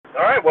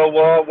All right. Well,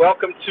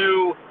 welcome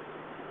to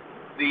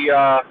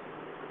the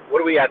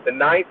what are we at? The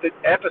ninth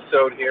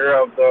episode here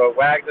of the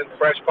Wags and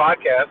Fresh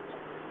podcast.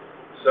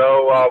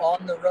 So The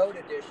on the road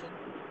edition.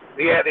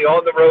 yeah, the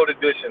on the road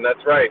edition.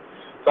 That's right.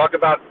 Talk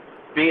about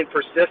being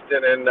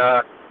persistent and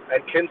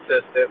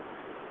consistent.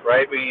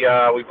 Right.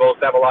 We both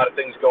have a lot of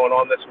things going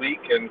on this week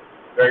and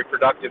very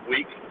productive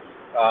week.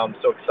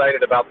 So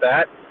excited about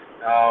that.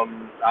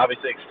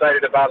 Obviously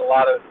excited about a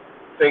lot of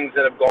things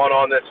that have gone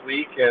on this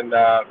week and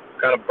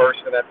kind of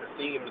bursting at the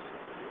seams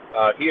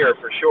here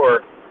for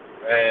sure.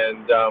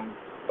 And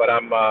but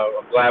I'm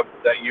glad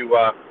that you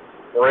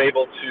were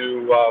able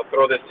to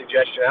throw this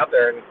suggestion out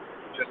there and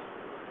just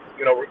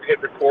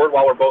hit record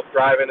while we're both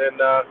driving.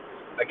 And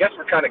I guess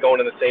we're kind of going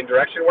in the same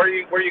direction. Where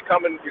you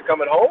coming? You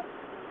coming home?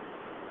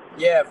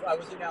 Yeah, I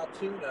was in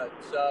Altoona,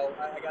 so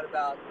I got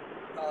about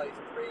probably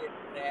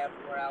 3.5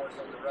 more hours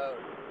on the road.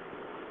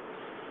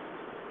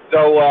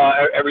 So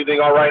everything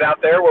all right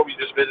out there? Where we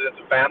just visited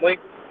some family?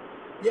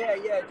 Yeah,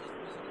 just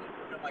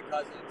visited, my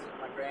cousins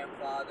and my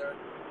grandfather.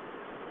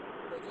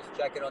 So just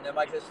checking on them.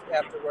 I just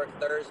after work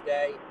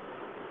Thursday,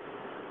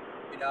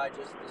 I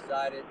just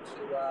decided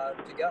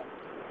to go.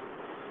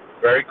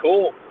 Very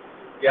cool.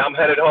 Yeah, I'm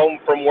headed home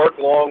from work.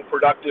 Long,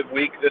 productive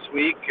week this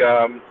week,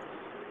 and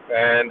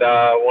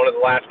one of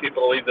the last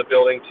people to leave the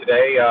building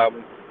today.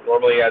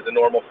 Normally, as a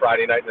normal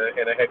Friday night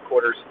in a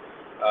headquarters,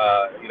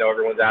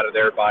 everyone's out of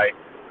there by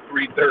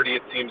 3:30.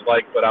 It seems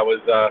like, but I was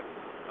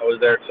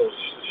there till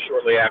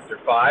shortly after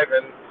 5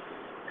 and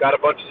got a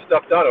bunch of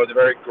stuff done. It was a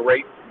very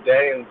great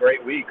day and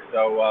great week.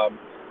 So,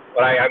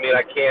 but I mean,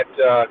 I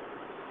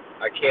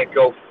can't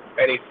go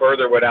any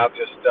further without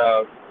just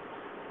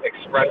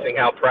expressing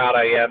how proud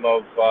I am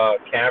of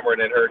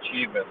Cameron and her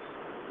achievements.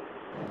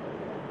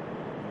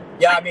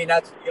 Yeah, I mean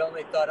that's the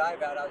only thought I've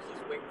had. I was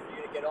just waiting for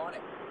you to get on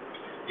it.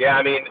 Yeah,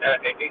 I mean,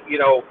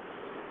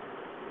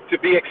 to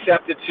be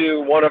accepted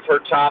to one of her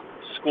top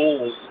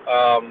schools,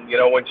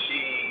 when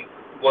she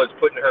was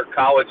putting her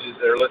colleges,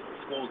 their list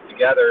of schools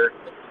together,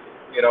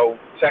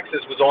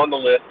 Texas was on the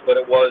list, but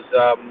it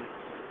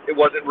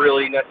wasn't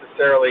really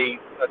necessarily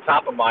a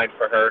top of mind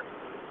for her.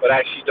 But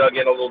as she dug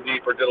in a little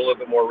deeper, did a little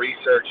bit more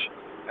research,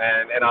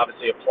 and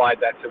obviously applied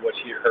that to what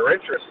her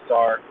interests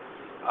are,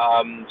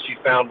 she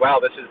found, wow,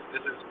 this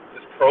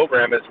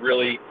program is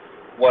really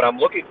what I'm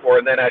looking for.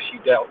 And then as she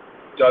dug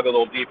a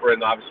little deeper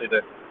into obviously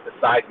the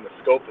size and the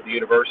scope of the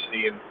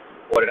university and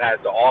what it has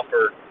to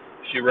offer,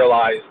 she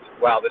realized,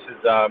 wow, this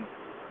is a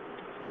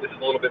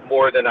little bit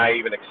more than I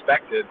even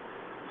expected.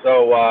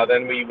 So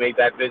then we made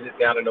that visit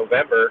down in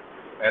November,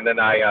 and then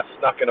I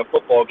snuck in a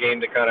football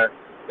game to kind of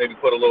maybe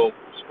put a little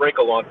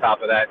sprinkle on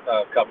top of that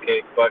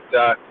cupcake. But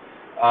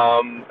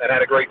and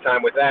had a great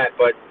time with that.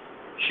 But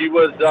she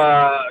moved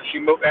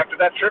after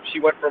that trip. She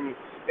went from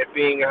it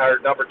being her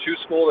number 2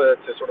 school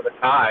to sort of a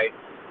tie,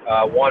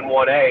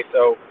 1A.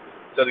 So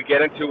to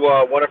get into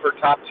one of her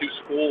top 2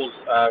 schools,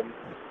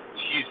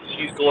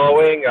 she's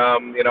glowing.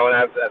 And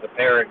as a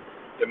parent,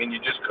 I mean, you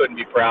just couldn't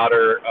be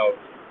prouder of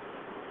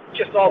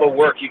just all the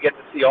work. You get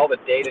to see all the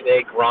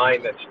day-to-day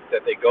grind that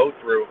they go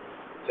through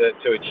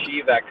to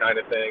achieve that kind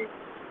of thing.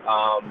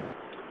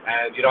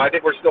 And I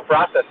think we're still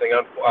processing.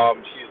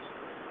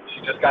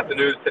 She just got the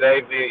news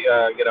today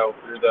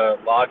through the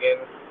login,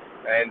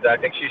 and I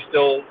think she's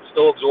still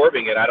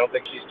absorbing it. I don't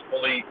think she's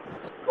fully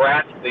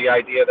grasped the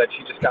idea that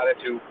she just got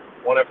into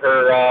one of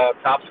her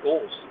top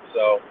schools.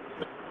 So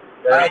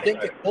I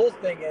think the cool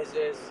thing is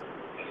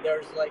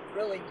there's like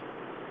really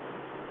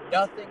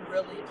nothing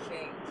really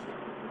changed.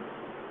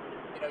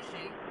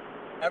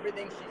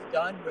 Everything she's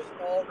done was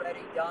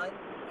already done,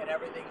 and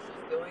everything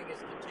she's doing is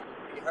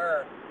continuing to be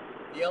her.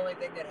 The only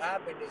thing that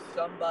happened is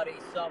somebody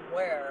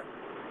somewhere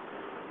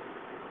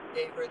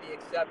gave her the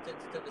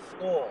acceptance to the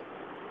school.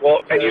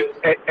 Well, and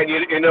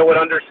you know what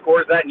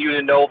underscores that, and you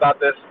didn't know about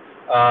this.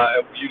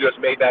 You just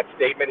made that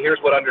statement. Here's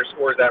what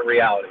underscores that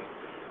reality.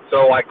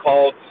 So I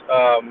called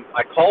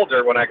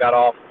her when I got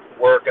off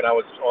work and I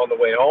was on the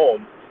way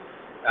home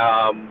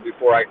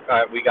before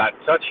we got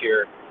in touch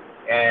here,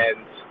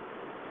 and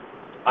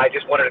I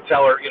just wanted to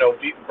tell her,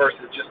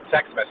 versus just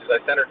text messages.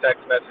 I sent her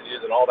text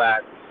messages and all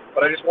that,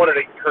 but I just wanted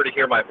her to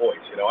hear my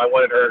voice. I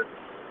wanted her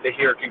to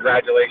hear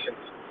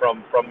congratulations from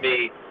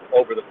me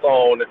over the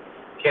phone.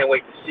 Can't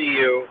wait to see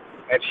you.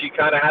 And she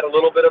kind of had a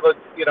little bit of a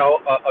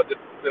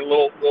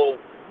little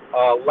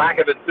lack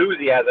of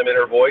enthusiasm in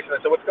her voice. And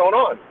I said, "What's going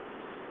on?"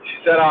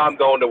 She said, "Oh, I'm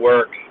going to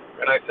work."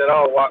 And I said,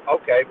 "Oh, well,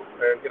 okay.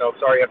 And,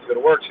 sorry you have to go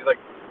to work." She's like,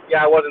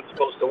 "Yeah, I wasn't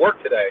supposed to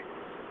work today."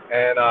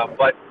 And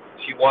but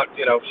she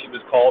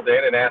was called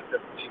in and asked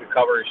if she could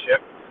cover her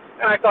shift.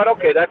 And I thought,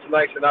 okay, that's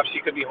nice enough. She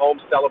could be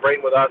home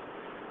celebrating with us.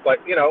 But,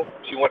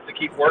 she wants to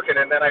keep working.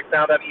 And then I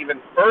found out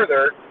even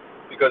further,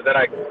 because then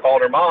I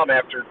called her mom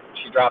after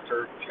she got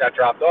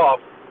dropped off,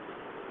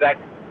 that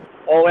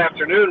all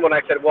afternoon when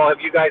I said, well, have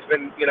you guys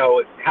been,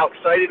 how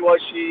excited was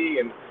she?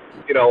 And,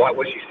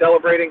 was she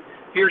celebrating?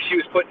 Here she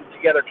was putting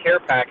together care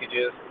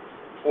packages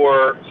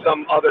for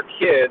some other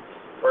kids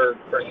for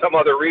some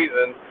other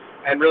reason,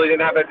 and really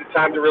didn't have the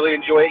time to really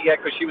enjoy it yet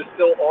because she was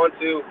still on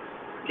to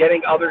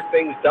getting other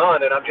things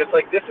done. And I'm just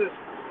like, this is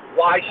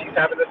why she's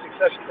having the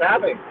success she's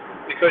having,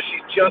 because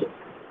she's just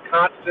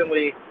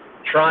constantly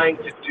trying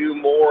to do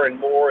more and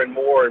more and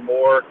more and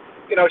more.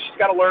 She's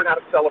got to learn how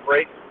to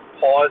celebrate,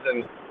 pause,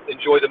 and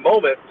enjoy the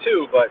moment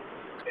too. But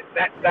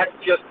that's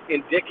just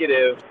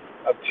indicative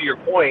of, to your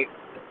point,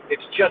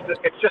 it's just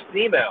an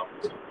email.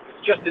 It's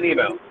just an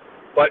email.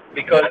 But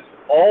because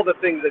all the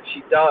things that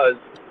she does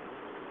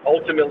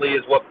ultimately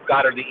is what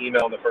got her the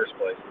email in the first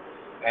place.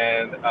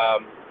 And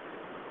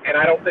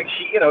I don't think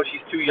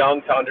she's too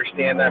young to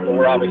understand that, but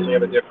we're obviously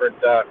have a different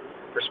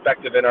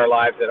perspective in our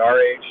lives at our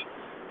age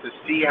to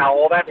see how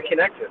all that's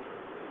connected.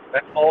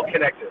 That's all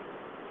connected.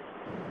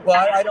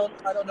 Well, I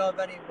don't know if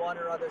any one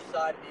or other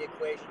side of the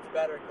equation is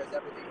better, because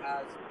everything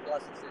has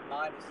pluses and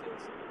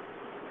minuses.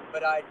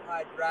 But I'd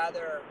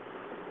rather,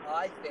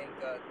 I think,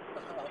 a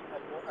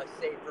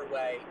safer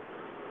way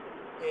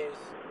is,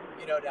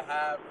 to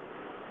have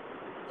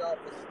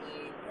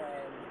self-esteem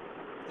and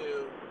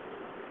to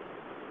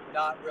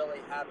not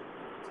really have it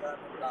be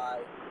determined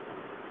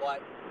by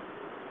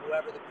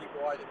whoever the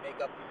people are that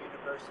make up the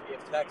University of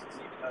Texas,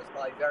 even though it's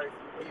probably very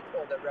few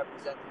people that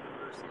represent the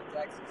University of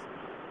Texas,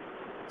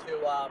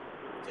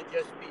 to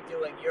just be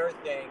doing your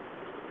thing,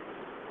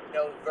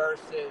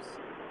 versus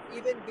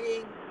even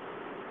being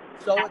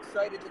so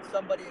excited that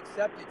somebody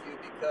accepted you,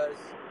 because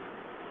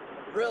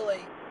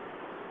really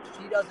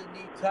she doesn't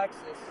need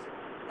Texas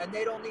and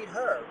they don't need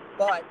her,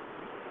 but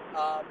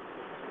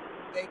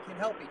they can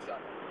help each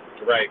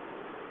other. Right.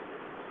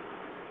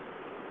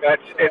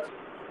 It's good.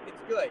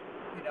 It's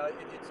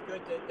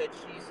good that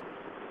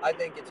I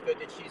think it's good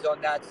that she's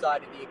on that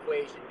side of the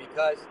equation,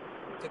 because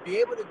to be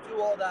able to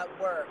do all that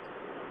work,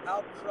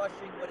 how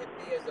crushing would it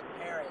be as a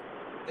parent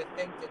to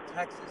think that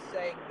Texas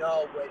saying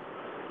no would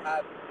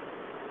have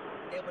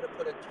been able to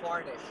put a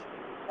tarnish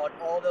on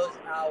all those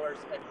hours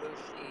and who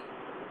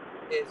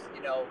she is,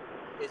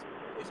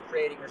 is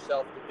creating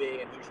herself to be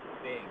and who she's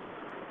being.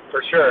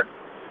 For sure.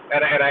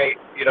 And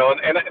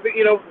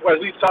as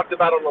we've talked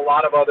about on a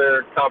lot of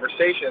other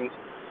conversations,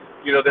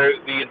 there's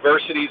the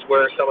adversities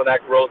where some of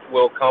that growth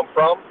will come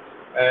from.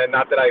 And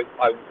not that I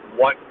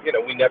want,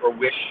 we never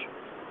wish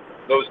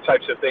those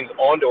types of things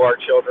onto our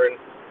children.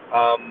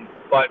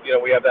 But,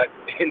 we have that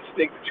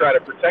instinct to try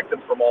to protect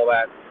them from all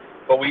that.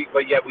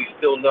 But yet we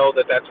still know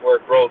that that's where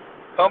growth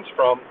comes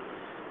from.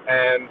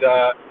 And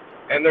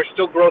there's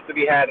still growth to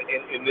be had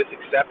in this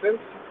acceptance.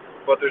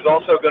 But there's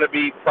also going to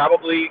be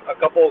probably a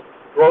couple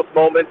growth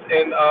moments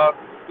in,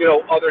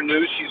 other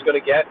news she's going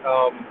to get.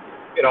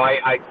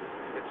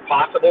 It's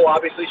possible,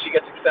 obviously, she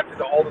gets accepted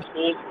to all the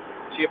schools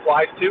she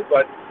applies to,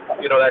 but,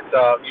 that's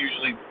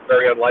usually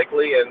very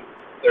unlikely, and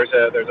there's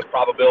a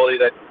probability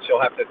that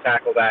she'll have to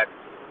tackle that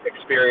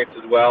experience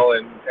as well.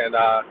 And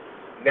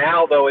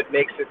now, though, it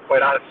makes it,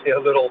 quite honestly, a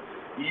little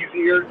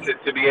easier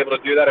to be able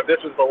to do that. If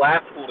this was the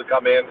last school to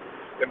come in,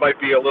 it might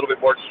be a little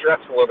bit more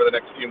stressful over the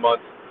next few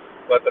months,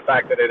 but the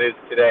fact that it is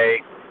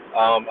today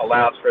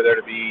allows for there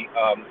to be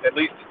at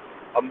least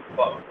some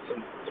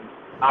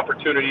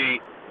opportunity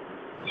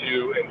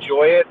to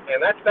enjoy it,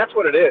 and that's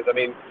what it is. I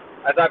mean,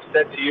 as I've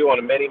said to you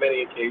on many,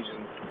 many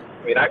occasions,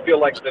 I feel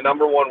like the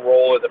number one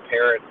role as a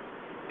parent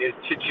is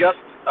to just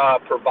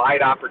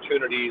provide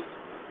opportunities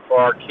for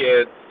our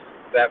kids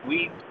that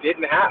we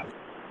didn't have.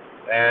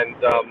 And,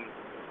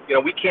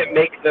 we can't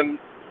make them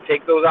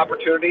take those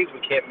opportunities. We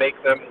can't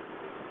make them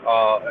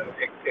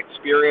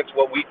experience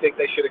what we think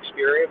they should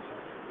experience.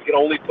 We can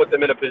only put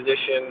them in a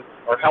position,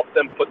 or help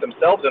them put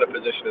themselves in a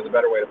position, is a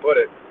better way to put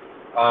it,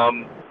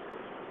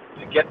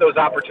 to get those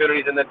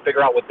opportunities and then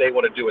figure out what they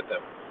want to do with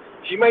them.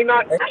 She may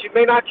not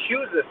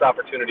choose this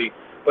opportunity,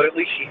 but at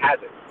least she has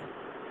it.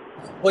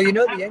 Well, the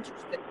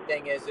interesting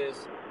thing is, if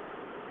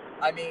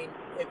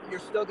you're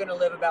still going to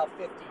live about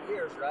 50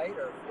 years, right,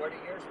 or 40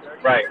 years,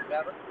 30 right. years,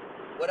 whatever,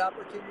 what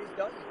opportunities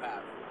don't you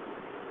have?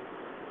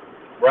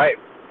 Right.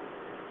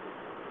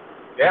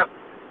 Yeah.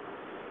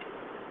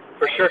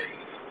 For sure.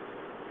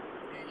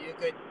 You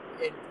could,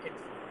 in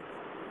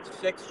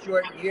 6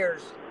 short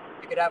years,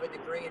 you could have a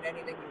degree in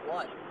anything you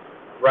want.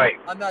 Right.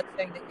 I'm not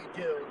saying that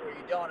you do or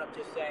you don't. I'm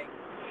just saying,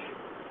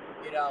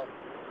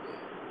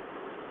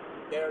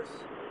 there's,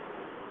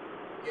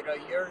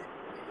 you're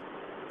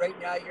right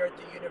now. You're at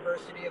the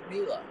University of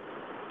Mila.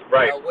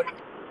 Right.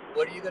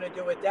 What are you going to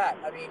do with that?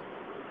 I mean,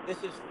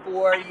 this is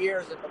 4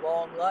 years in the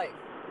long life.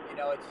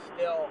 It's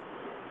still.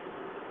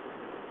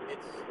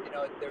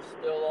 There's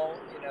still,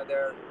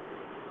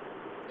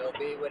 there'll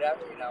be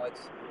whatever.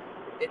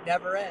 It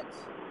never ends.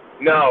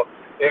 No,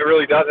 it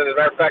really doesn't. As a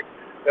matter of fact,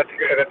 that's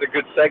a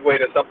good segue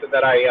to something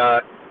that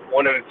I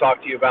wanted to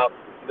talk to you about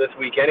this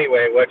week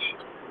anyway, which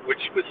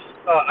was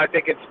I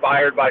think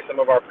inspired by some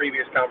of our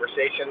previous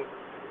conversations.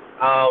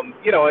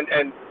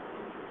 And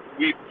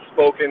we've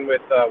spoken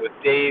with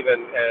Dave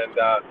and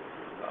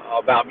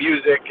about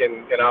music,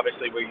 and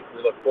obviously we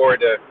look forward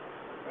to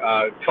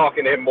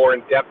talking to him more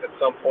in depth at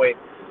some point.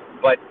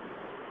 But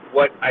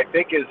what I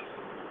think is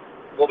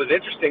what was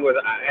interesting was,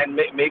 and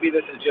maybe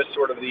this is just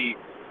sort of the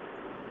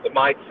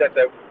mindset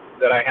that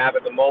that I have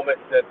at the moment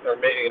that are,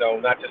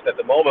 not just at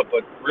the moment,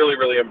 but really,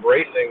 really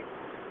embracing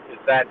is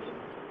that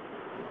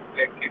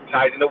it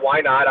ties into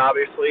why not,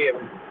 obviously,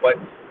 but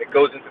it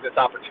goes into this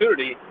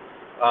opportunity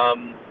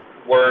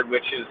word,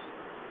 which is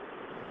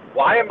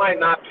why am I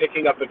not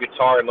picking up a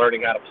guitar and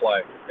learning how to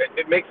play?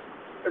 It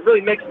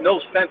really makes no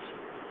sense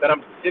that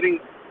I'm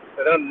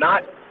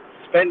not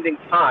spending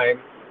time,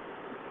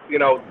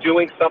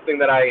 doing something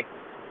that I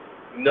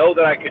know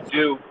that I could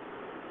do.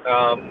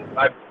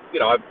 I've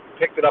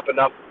picked it up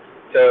enough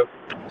to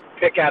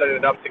pick at it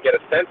enough to get a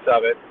sense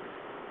of it,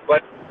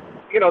 but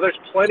there's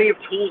plenty of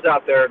tools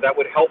out there that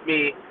would help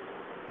me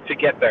to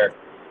get there,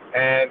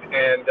 and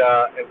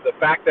the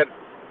fact that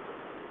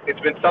it's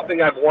been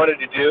something I've wanted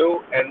to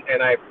do,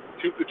 and I have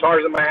 2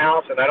 guitars in my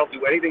house, and I don't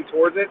do anything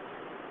towards it,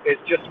 is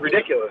just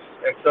ridiculous.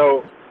 And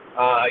so,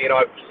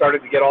 I've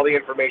started to get all the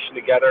information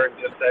together and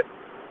just said,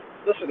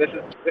 listen,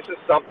 this is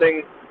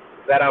something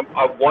that I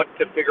want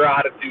to figure out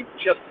how to do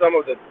just some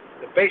of the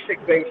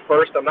basic things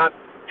first. I'm not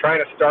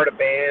trying to start a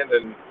band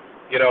and,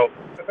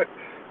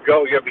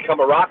 go become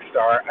a rock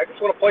star. I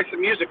just want to play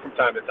some music from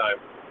time to time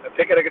and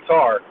pick up a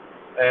guitar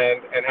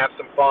and have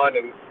some fun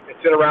and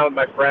sit around with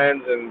my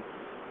friends and,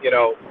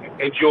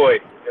 enjoy.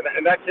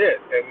 And that's it.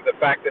 And the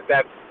fact that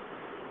that's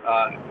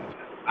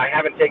I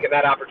haven't taken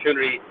that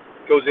opportunity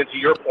goes into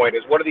your point,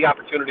 is what are the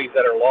opportunities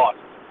that are lost,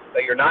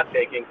 that you're not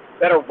taking,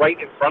 that are right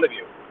in front of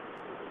you,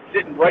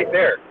 sitting right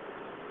there.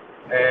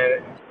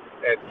 And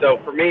so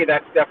for me,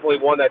 that's definitely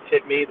one that's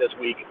hit me this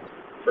week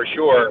for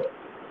sure.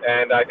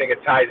 And I think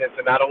it ties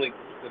into not only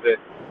the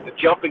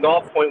jumping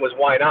off point was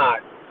why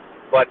not,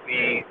 but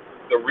the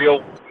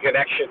real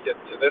connection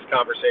to this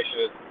conversation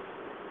is,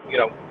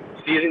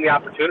 seizing the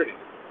opportunity,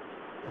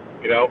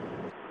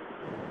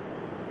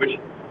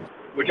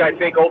 which I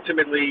think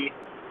ultimately,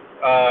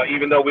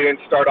 even though we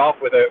didn't start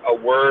off with a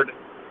word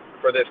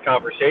for this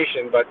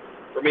conversation, but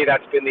for me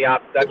that's been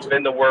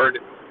the word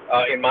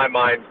in my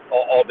mind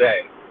all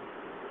day.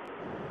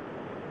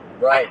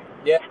 Right.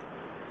 Yeah.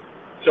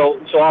 So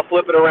I'll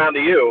flip it around to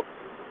you.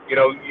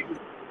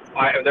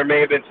 There may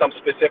have been some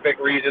specific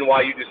reason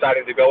why you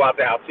decided to go out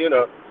to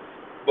Altoona,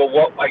 but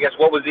what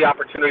was the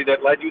opportunity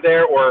that led you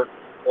there, or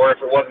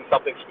if it wasn't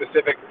something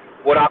specific,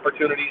 what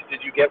opportunities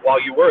did you get while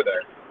you were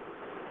there?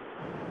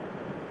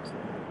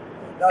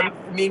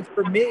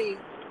 For me,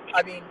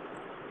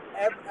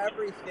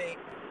 everything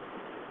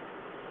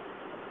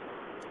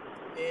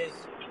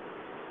is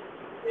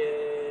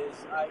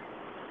I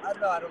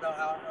don't know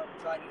how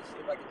I'm trying to see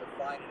if I can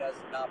define it as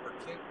an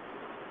opportunity.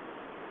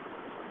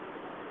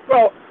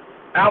 Well,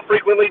 how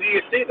frequently do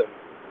you see them?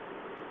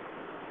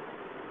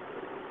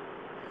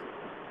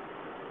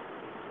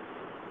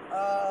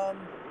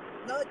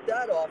 Not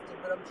that often,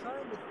 but I'm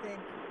trying to think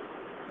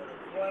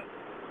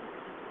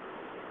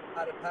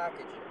how to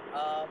package it.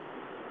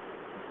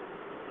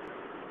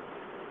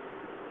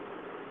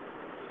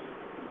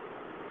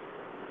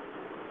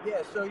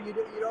 Yeah, so you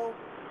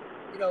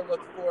don't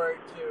look forward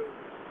to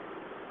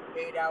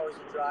 8 hours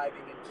of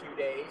driving in 2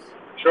 days.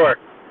 Sure.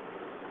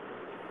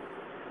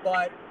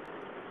 But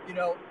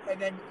and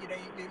then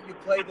you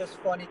play this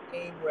funny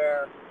game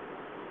where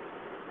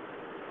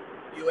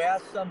you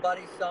ask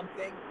somebody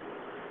something,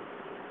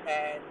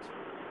 and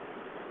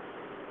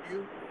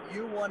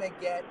you want to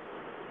get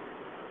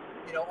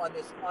on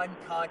this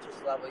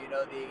unconscious level,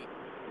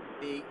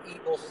 the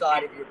evil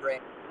side of your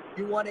brain.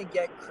 You want to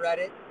get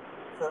credit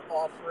for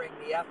offering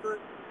the effort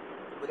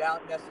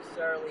without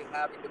necessarily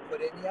having to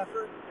put in the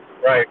effort.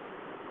 Right.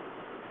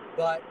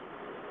 But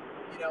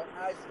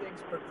as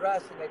things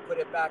progress and they put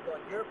it back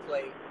on your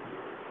plate,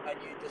 and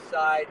you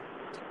decide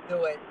to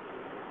do it,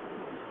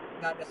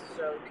 not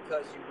necessarily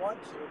because you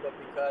want to, but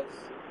because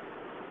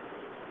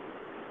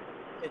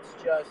it's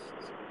just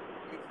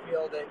you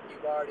feel that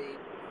you've already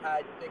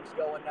had things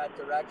go in that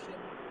direction,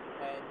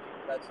 and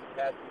that's the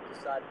path you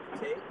decided to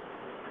take.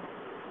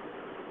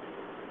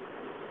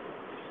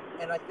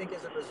 And I think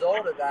as a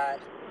result of that,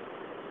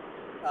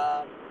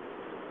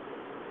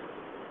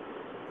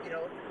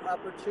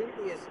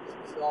 opportunity is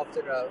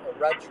often a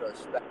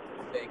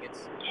retrospective thing.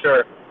 It's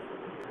sure.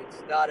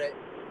 It's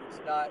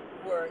not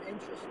more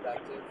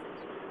introspective. It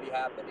could be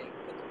happening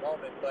at the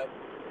moment, but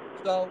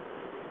so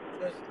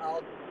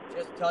I'll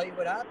just tell you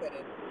what happened,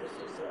 and this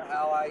is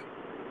how I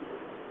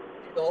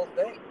did the whole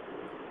thing.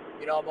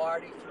 I'm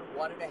already through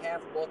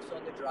 1.5 books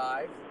on the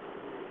drive.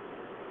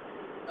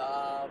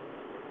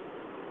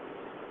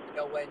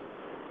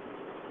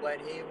 When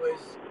he was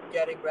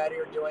getting ready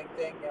or doing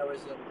thing, there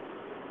was an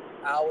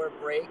hour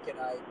break, and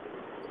I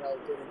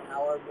did an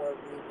hour more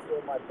read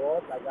through my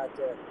book. I got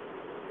to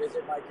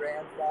visit my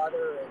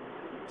grandfather and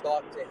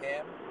talk to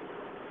him.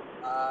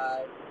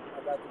 I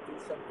got to do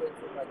some things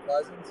with my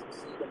cousins and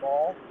see them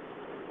all.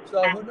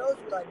 So who knows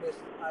what I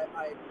missed?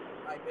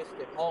 I missed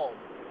at home.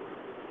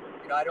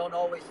 I don't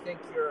always think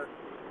you're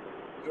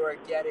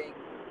getting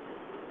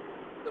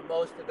the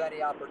most of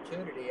any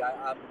opportunity.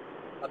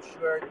 I'm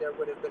sure there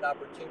would have been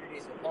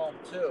opportunities at home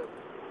too.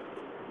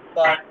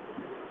 But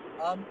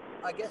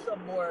I guess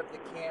I'm more of the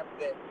camp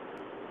that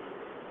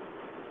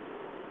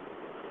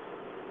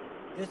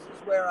this is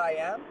where I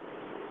am.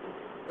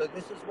 So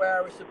this is where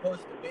I was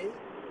supposed to be.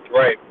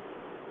 Right.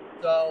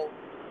 So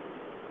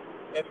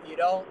if you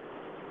don't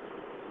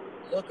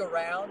look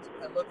around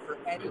and look for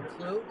any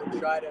clue to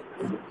try to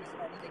squeeze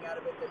anything out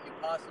of it that you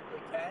possibly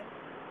can,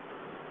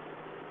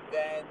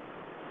 then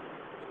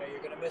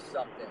you're going to miss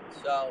something.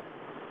 So,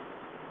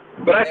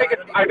 but I think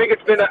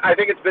it's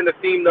been the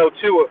theme though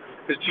too.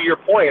 Because to your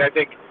point, I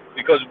think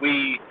because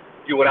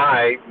you and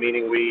I,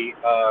 meaning we,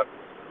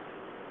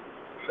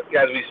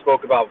 as we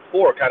spoke about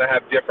before, kind of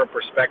have different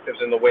perspectives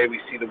in the way we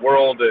see the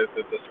world, the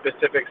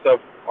specifics of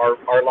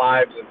our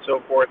lives and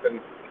so forth, and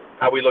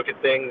how we look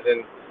at things.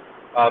 And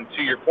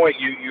to your point,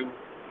 you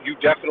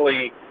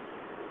definitely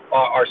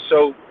are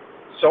so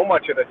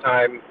much of the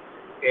time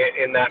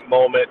in that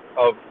moment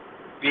of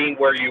being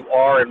where you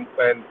are and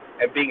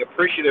being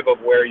appreciative of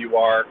where you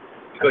are,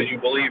 because you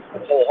believe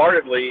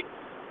wholeheartedly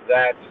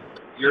that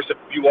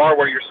you are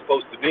where you're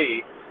supposed to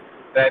be.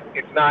 That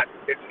it's not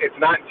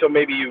until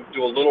maybe you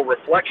do a little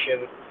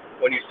reflection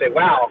when you say,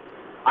 wow,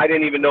 I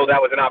didn't even know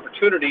that was an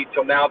opportunity,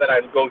 till now that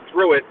I go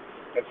through it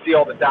and see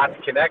all the dots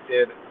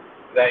connected,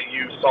 that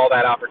you saw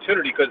that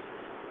opportunity. Because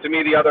to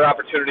me, the other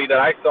opportunity that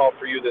I saw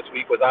for you this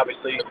week was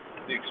obviously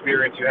the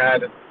experience you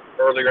had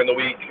earlier in the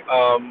week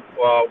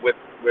with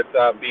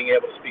being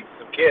able to speak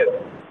to some kids,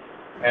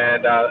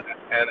 and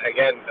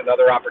again,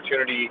 another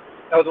opportunity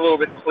that was a little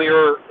bit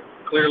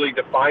clearly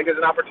defined as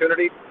an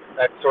opportunity.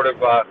 That sort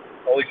of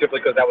only simply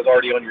because that was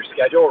already on your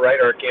schedule, right,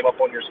 or it came up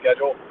on your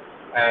schedule,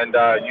 and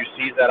you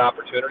seized that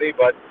opportunity.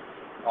 But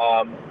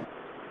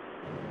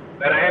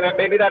and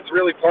maybe that's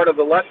really part of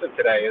the lesson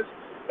today, is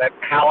that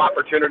how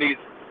opportunities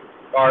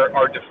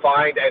are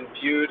defined and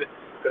viewed.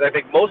 Because I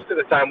think most of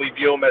the time we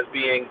view them as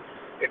being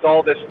it's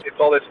all this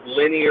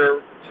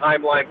linear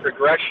timeline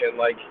progression.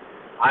 Like,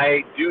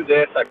 I do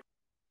this, I do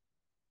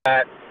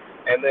that,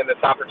 and then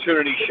this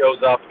opportunity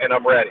shows up, and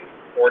I'm ready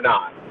or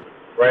not,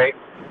 right?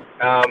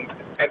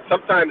 And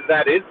sometimes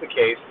that is the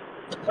case,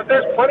 but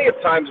there's plenty of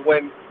times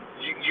when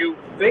you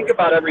think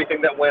about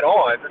everything that went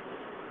on,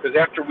 because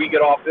after we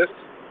get off this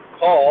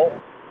call,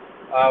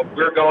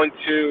 we're going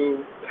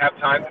to have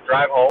time to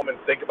drive home and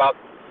think about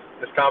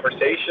this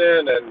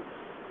conversation and,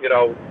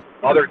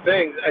 other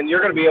things, and you're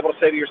going to be able to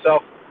say to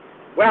yourself,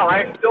 well,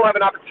 I still have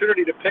an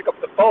opportunity to pick up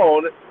the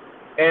phone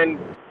and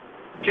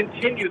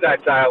continue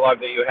that dialogue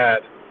that you had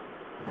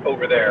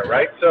over there,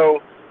 right?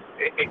 So,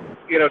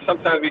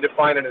 sometimes we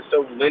define it as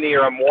so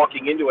linear. I'm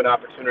walking into an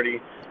opportunity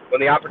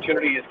when the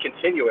opportunity is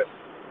continuous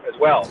as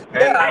well.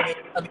 And I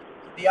mean,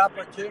 the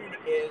opportunity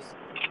is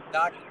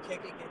not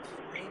kicking and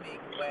screaming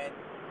when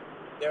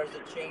there's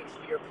a change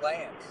to your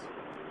plans.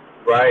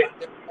 Right.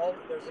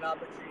 There's an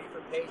opportunity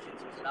for patience.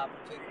 There's an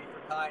opportunity for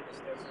kindness.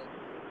 There's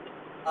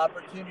an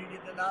opportunity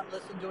to not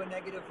listen to a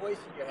negative voice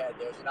in your head.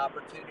 There's an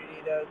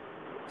opportunity to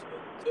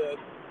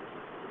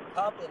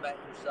compliment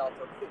yourself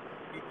or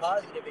be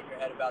positive in your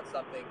head about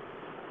something.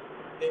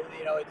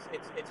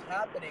 It's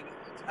happening.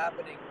 It's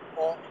happening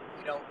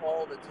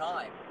all the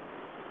time,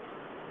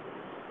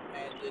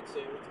 and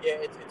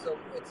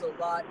it's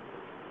a lot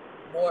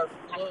more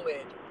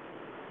fluid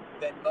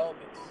than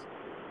moments.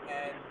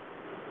 And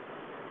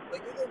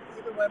like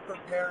even when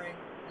preparing,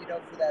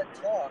 for that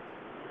talk,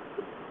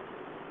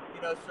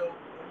 so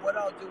what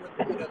I'll do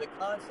with the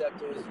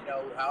concept is,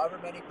 however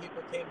many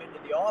people came into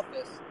the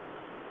office,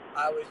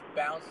 I was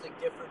bouncing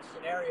different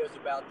scenarios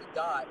about the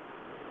dot,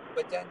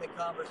 but then the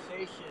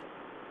conversation,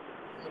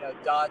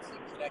 dots and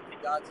connecting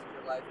dots in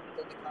your life,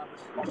 but then the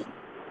conversation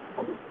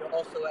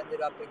also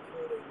ended up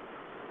including,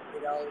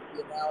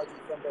 the analogy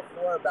from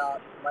before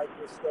about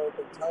microscope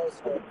and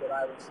telescope that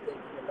I was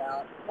thinking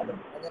about. And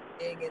then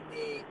being in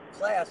the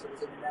class, it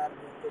was an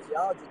anatomy and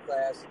physiology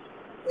class,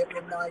 it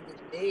reminded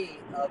me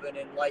of an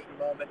enlightened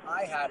moment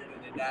I had in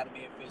an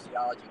anatomy and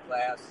physiology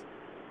class.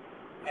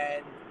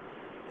 And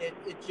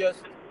it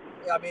just,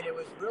 it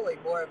was really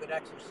more of an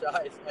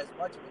exercise, as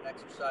much of an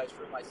exercise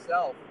for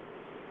myself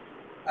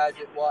as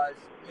it was,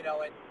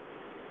 and,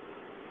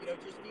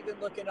 just even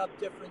looking up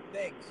different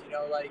things,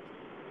 like,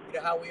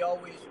 how we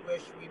always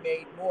wish we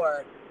made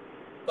more,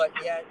 but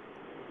yet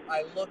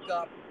I look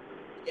up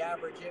the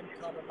average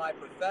income of my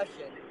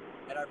profession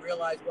and I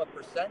realize what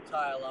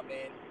percentile I'm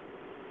in,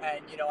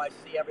 and, I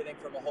see everything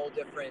from a whole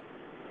different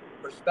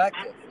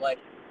perspective. Like,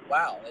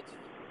 wow, it's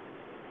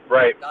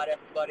right. Not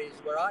everybody's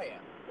where I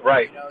am.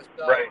 Right.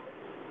 So right.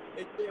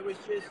 It was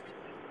just,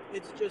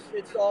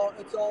 it's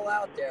all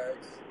out there.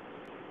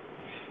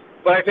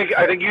 But I think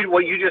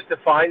what you just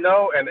defined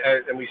though,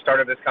 and we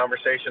started this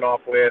conversation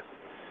off with,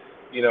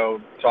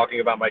 talking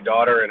about my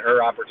daughter and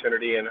her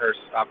opportunity and her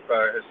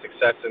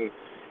success and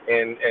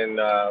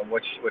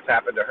what's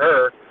happened to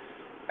her,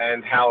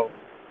 and how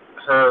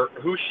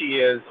who she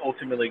is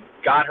ultimately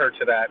got her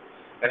to that,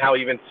 and how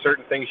even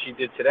certain things she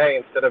did today,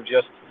 instead of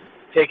just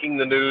taking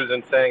the news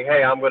and saying,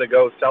 hey, I'm going to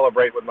go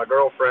celebrate with my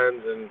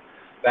girlfriends and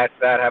that's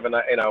that, having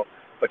a,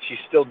 but she's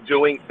still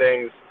doing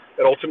things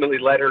that ultimately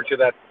led her to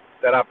that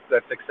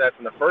success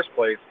in the first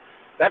place.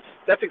 That's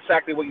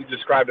exactly what you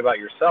described about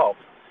yourself.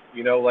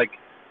 Like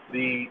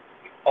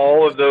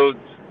all of those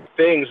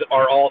things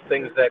are all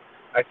things that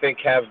I think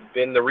have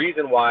been the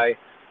reason why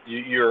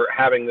you're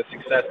having the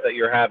success that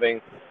you're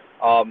having,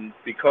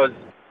 because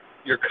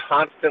you're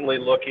constantly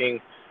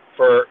looking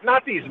for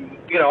not these.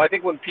 I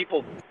think when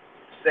people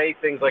say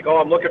things like, "Oh,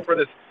 I'm looking for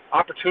this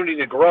opportunity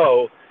to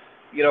grow,"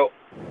 you know,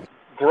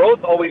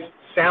 growth always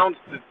sounds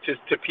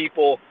to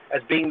people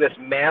as being this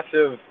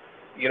massive,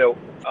 you know,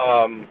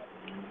 um,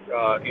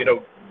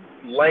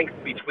 length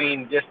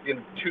between just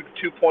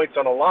two points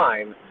on a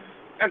line,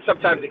 and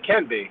sometimes it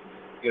can be,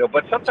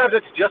 but sometimes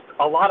it's just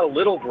a lot of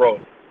little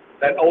growth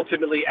that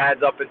ultimately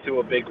adds up into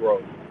a big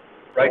growth,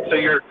 right? So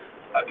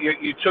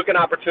you took an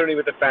opportunity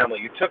with the family,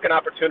 you took an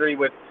opportunity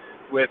with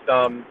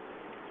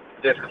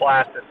this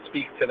class to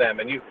speak to them,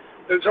 and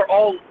those are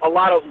all a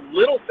lot of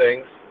little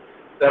things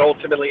that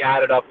ultimately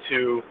added up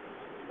to.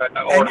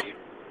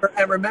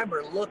 And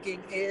remember,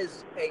 looking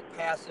is a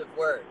passive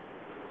word.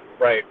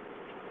 Right.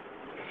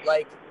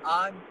 Like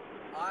I'm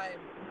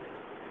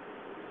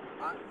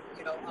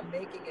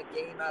making a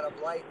game out of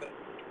life and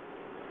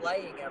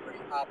playing every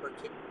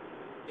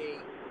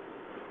opportunity.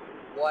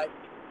 What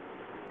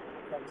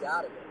comes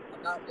out of it?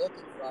 I'm not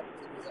looking for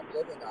opportunities. I'm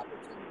living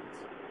opportunities.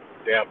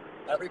 Yeah.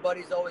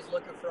 Everybody's always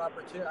looking for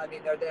opportunity. I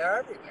mean, they're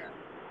everywhere.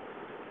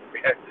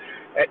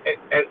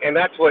 And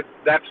that's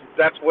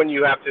when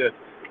you have to,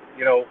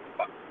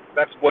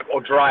 that's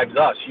what drives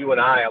us, you and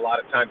I, a lot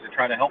of times, to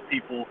try to help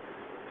people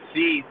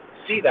see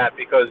that,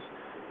 because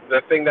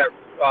the thing that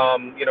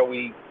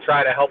we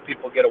try to help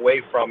people get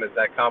away from is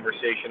that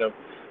conversation of,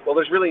 well,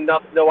 there's really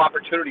no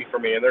opportunity for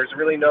me, and there's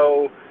really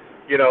no,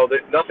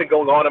 nothing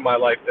going on in my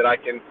life that I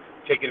can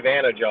take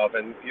advantage of.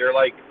 And you're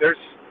like,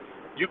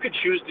 you could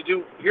choose to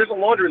do. Here's a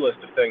laundry list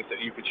of things that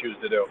you could choose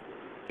to do.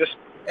 Just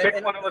pick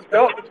one and let's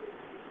go.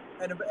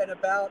 And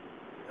about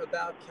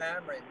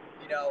Cameron,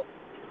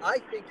 I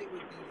think it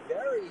would be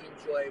very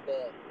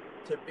enjoyable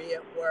to be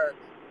at work,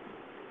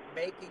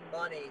 making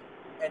money,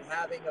 and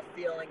having a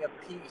feeling of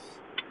peace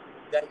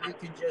that you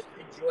can just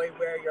enjoy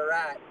where you're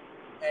at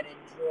and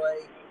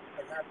enjoy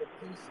and have the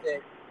peace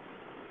that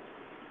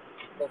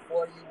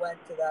before you went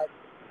to that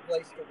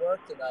place to work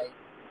tonight,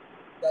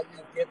 that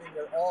you've given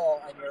your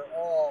all, and your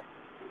all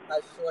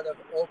has sort of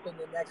opened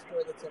the next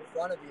door that's in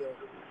front of you.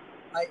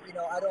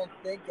 I don't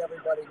think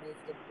everybody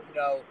needs to,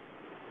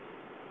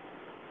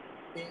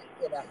 be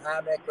in a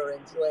hammock or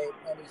enjoy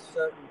any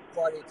certain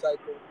party type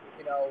of,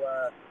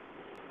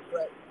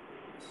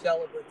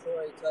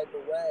 celebratory type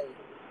of way.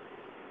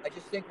 I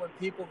just think when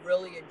people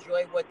really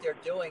enjoy what they're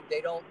doing,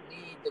 they don't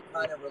need the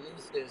kind of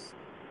releases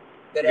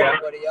that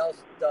everybody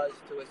else does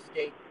to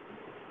escape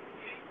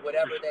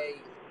whatever they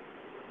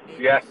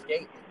need to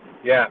escape.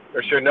 Yeah,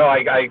 for sure. No,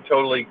 I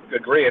totally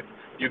agree.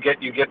 You get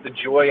the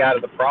joy out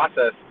of the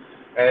process,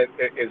 and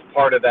it is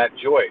part of that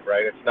joy,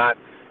 right? It's not.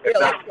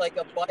 Like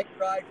a bike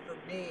ride for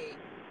me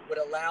would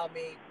allow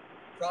me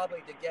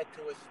probably to get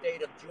to a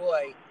state of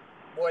joy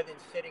more than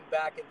sitting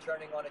back and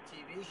turning on a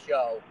TV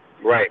show.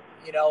 Right.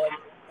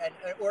 And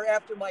or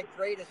after my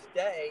greatest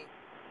day,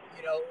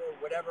 or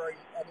whatever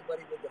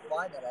anybody would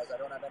define that as. I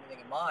don't have anything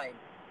in mind.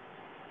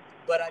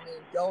 But I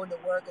mean, going to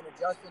work and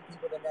adjusting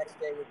people the next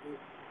day would be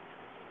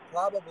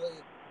probably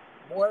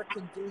more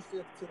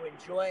conducive to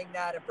enjoying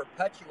that and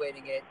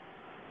perpetuating it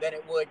than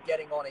it would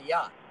getting on a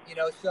yacht.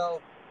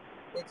 So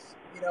it's,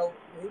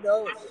 who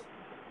knows?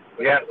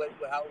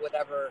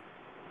 Whatever,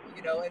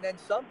 and then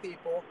some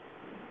people,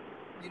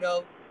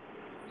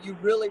 you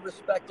really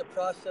respect the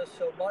process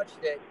so much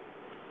that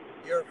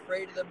you're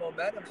afraid of the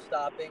momentum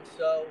stopping.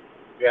 So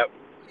you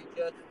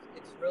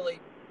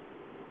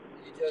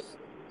just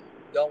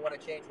don't want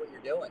to change what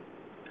you're doing.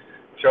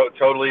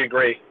 Totally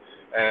agree.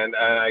 And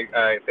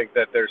I think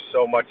that there's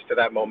so much to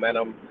that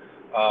momentum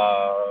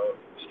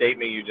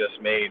statement you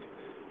just made,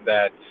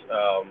 that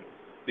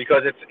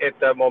because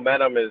the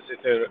momentum is,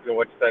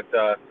 what's that,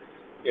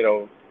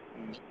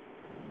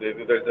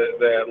 there's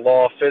the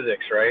law of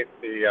physics, right?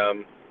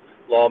 The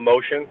law of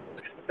motion.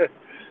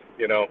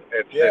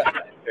 It's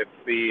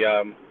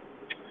the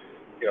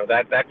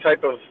that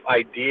type of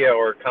idea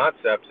or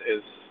concept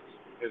is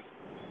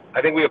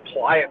I think we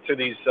apply it to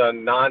these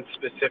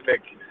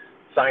non-specific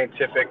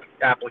scientific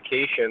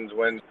applications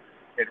when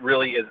it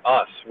really is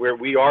us, where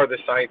we are the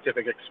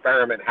scientific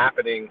experiment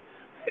happening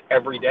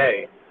every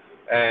day.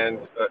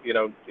 And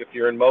if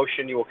you're in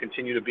motion, you will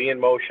continue to be in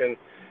motion,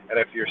 and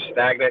if you're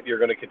stagnant, you're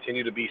going to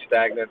continue to be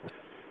stagnant.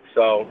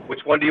 So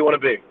which one do you want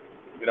to be?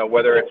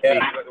 Whether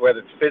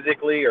it's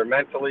physically or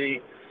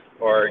mentally,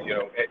 or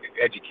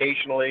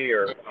educationally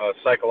or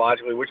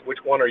psychologically,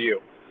 which one are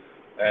you?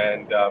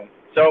 And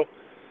so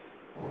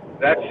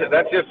that's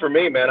it for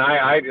me, man.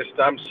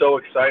 I'm so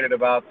excited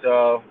about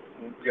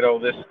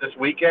this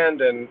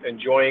weekend and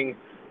enjoying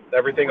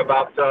everything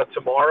about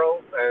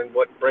tomorrow and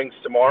what brings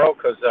tomorrow,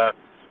 because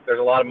there's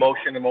a lot of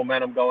motion and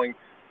momentum going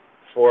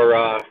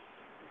for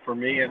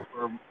me and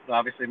for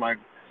obviously my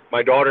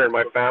daughter and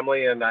my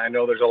family, and I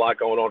know there's a lot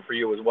going on for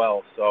you as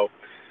well. So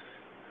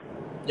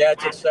yeah,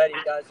 it's exciting.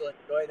 You guys will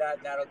enjoy that,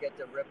 and that'll get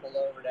to ripple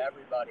over to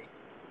everybody.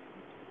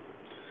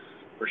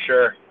 For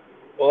sure.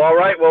 Well, all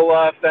right.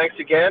 Well, thanks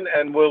again,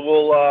 and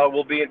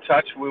we'll be in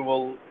touch. We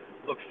will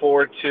look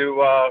forward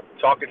to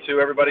talking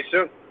to everybody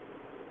soon.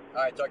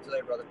 All right, talk to you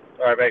later, brother.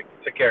 All right, mate.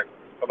 Take care.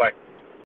 Bye bye.